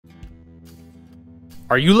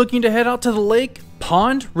Are you looking to head out to the lake,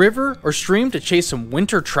 pond, river, or stream to chase some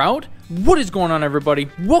winter trout? What is going on, everybody?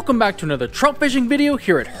 Welcome back to another trout fishing video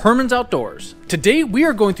here at Herman's Outdoors. Today we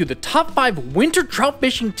are going through the top 5 winter trout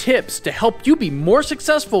fishing tips to help you be more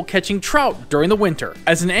successful catching trout during the winter.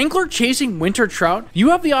 As an angler chasing winter trout, you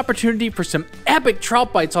have the opportunity for some epic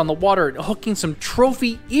trout bites on the water and hooking some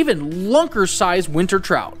trophy, even lunker-sized winter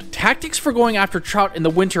trout. Tactics for going after trout in the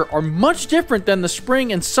winter are much different than the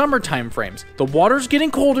spring and summer time frames. The water's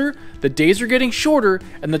getting colder, the days are getting shorter,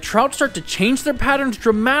 and the trout start to change their patterns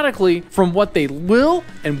dramatically from what they will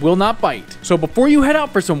and will not bite. So before you head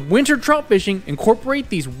out for some winter trout fishing, incorporate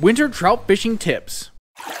these winter trout fishing tips.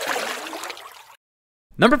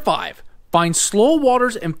 Number 5. Find slow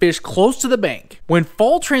waters and fish close to the bank. When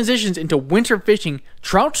fall transitions into winter fishing,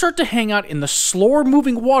 trout start to hang out in the slower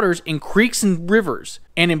moving waters in creeks and rivers.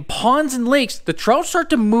 And in ponds and lakes, the trout start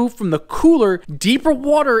to move from the cooler, deeper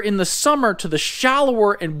water in the summer to the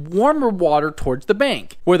shallower and warmer water towards the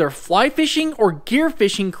bank. Whether fly fishing or gear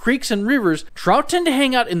fishing creeks and rivers, trout tend to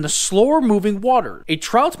hang out in the slower moving water. A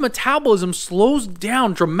trout's metabolism slows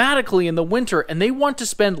down dramatically in the winter and they want to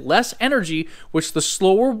spend less energy, which the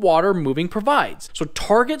slower water moving provides. So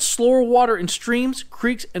target slower water in streams,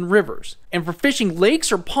 creeks, and rivers. And for fishing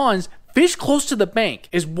lakes or ponds, fish close to the bank.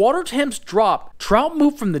 As water temps drop, trout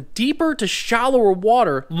move from the deeper to shallower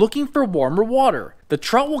water looking for warmer water. The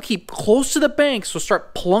trout will keep close to the bank, so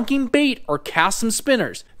start plunking bait or cast some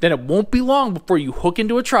spinners. Then it won't be long before you hook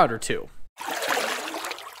into a trout or two.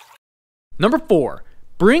 Number 4.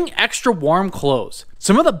 Bring extra warm clothes.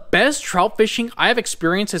 Some of the best trout fishing I have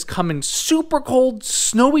experienced has come in super cold,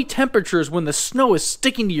 snowy temperatures when the snow is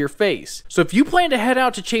sticking to your face. So if you plan to head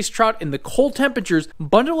out to chase trout in the cold temperatures,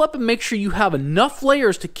 bundle up and make sure you have enough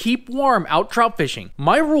layers to keep warm out trout fishing.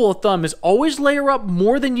 My rule of thumb is always layer up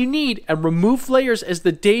more than you need and remove layers as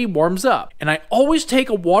the day warms up. And I always take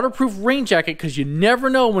a waterproof rain jacket because you never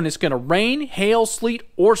know when it's going to rain, hail, sleet,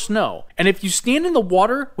 or snow. And if you stand in the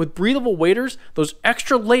water with breathable waders, those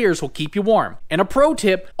extra layers will keep you warm. And a pro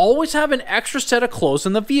tip, always have an extra set of clothes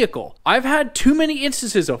in the vehicle. I've had too many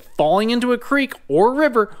instances of falling into a creek or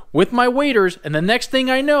river with my waders, and the next thing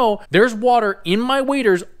I know, there's water in my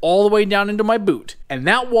waders all the way down into my boot. And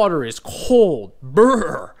that water is cold.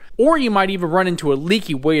 Brr. Or you might even run into a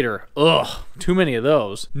leaky wader. Ugh, too many of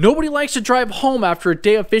those. Nobody likes to drive home after a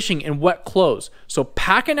day of fishing in wet clothes, so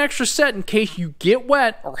pack an extra set in case you get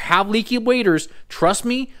wet or have leaky waders. Trust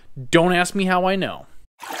me, don't ask me how I know.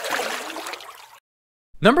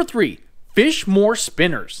 Number 3. Fish more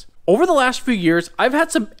spinners. Over the last few years, I've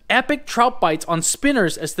had some epic trout bites on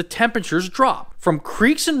spinners as the temperatures drop. From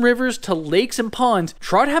creeks and rivers to lakes and ponds,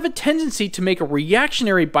 trout have a tendency to make a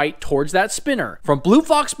reactionary bite towards that spinner. From blue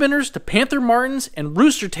fox spinners to panther martins and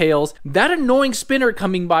rooster tails, that annoying spinner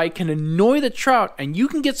coming by can annoy the trout, and you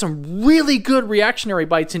can get some really good reactionary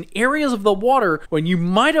bites in areas of the water when you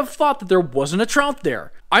might have thought that there wasn't a trout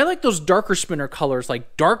there. I like those darker spinner colors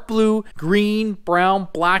like dark blue, green, brown,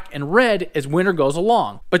 black, and red as winter goes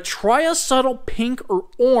along. But try a subtle pink or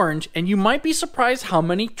orange and you might be surprised how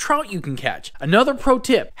many trout you can catch. Another pro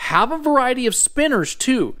tip, have a variety of spinners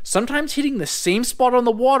too. Sometimes hitting the same spot on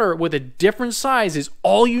the water with a different size is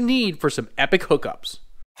all you need for some epic hookups.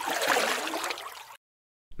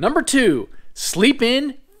 Number 2, sleep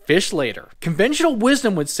in, fish later. Conventional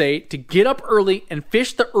wisdom would say to get up early and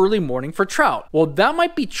fish the early morning for trout. Well, that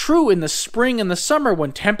might be true in the spring and the summer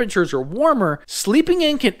when temperatures are warmer. Sleeping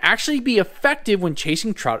in can actually be effective when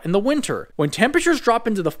chasing trout in the winter. When temperatures drop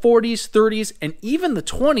into the 40s, 30s, and even the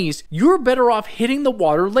 20s, you're better off hitting the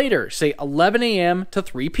water later, say 11 a.m. to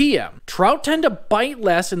 3 p.m. Trout tend to bite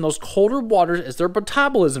less in those colder waters as their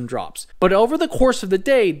metabolism drops. But over the course of the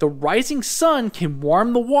day, the rising sun can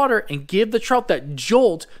warm the water and give the trout that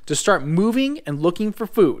jolt to start moving and looking for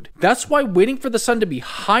food. That's why waiting for the sun to be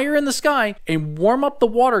higher in the sky and warm up the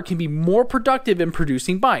water can be more productive in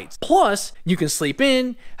producing bites. Plus, you can sleep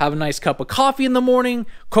in, have a nice cup of coffee in the morning,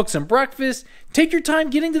 cook some breakfast, take your time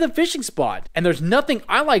getting to the fishing spot. And there's nothing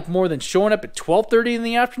I like more than showing up at 12:30 in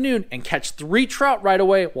the afternoon and catch 3 trout right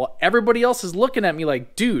away while everybody else is looking at me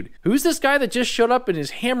like, dude, who's this guy that just showed up and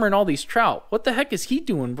is hammering all these trout? What the heck is he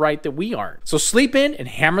doing right that we aren't? So sleep in and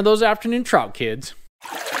hammer those afternoon trout, kids.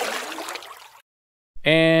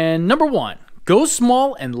 And number 1, go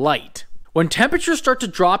small and light. When temperatures start to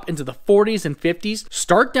drop into the 40s and 50s,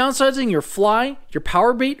 start downsizing your fly, your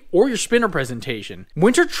power bait, or your spinner presentation.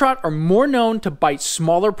 Winter trout are more known to bite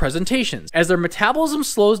smaller presentations. As their metabolism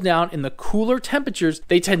slows down in the cooler temperatures,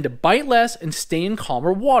 they tend to bite less and stay in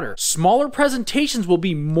calmer water. Smaller presentations will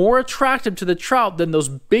be more attractive to the trout than those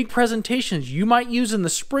big presentations you might use in the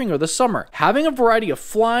spring or the summer. Having a variety of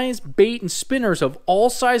flies, bait, and spinners of all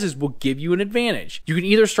sizes will give you an advantage. You can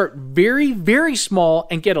either start very, very small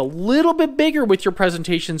and get a little bit bigger with your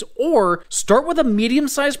presentations, or start with a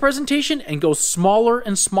medium-sized presentation and go smaller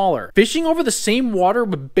and smaller. Fishing over the same water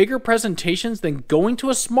with bigger presentations than going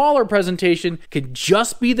to a smaller presentation could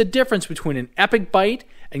just be the difference between an epic bite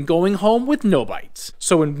and going home with no bites.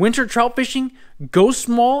 So in winter trout fishing, go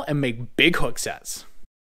small and make big hook sets.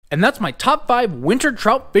 And that's my top 5 winter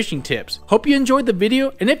trout fishing tips. Hope you enjoyed the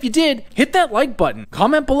video, and if you did, hit that like button.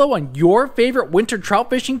 Comment below on your favorite winter trout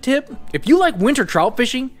fishing tip. If you like winter trout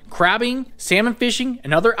fishing, crabbing, salmon fishing,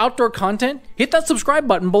 and other outdoor content, hit that subscribe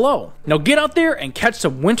button below. Now get out there and catch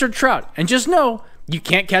some winter trout, and just know, you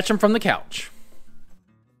can't catch them from the couch.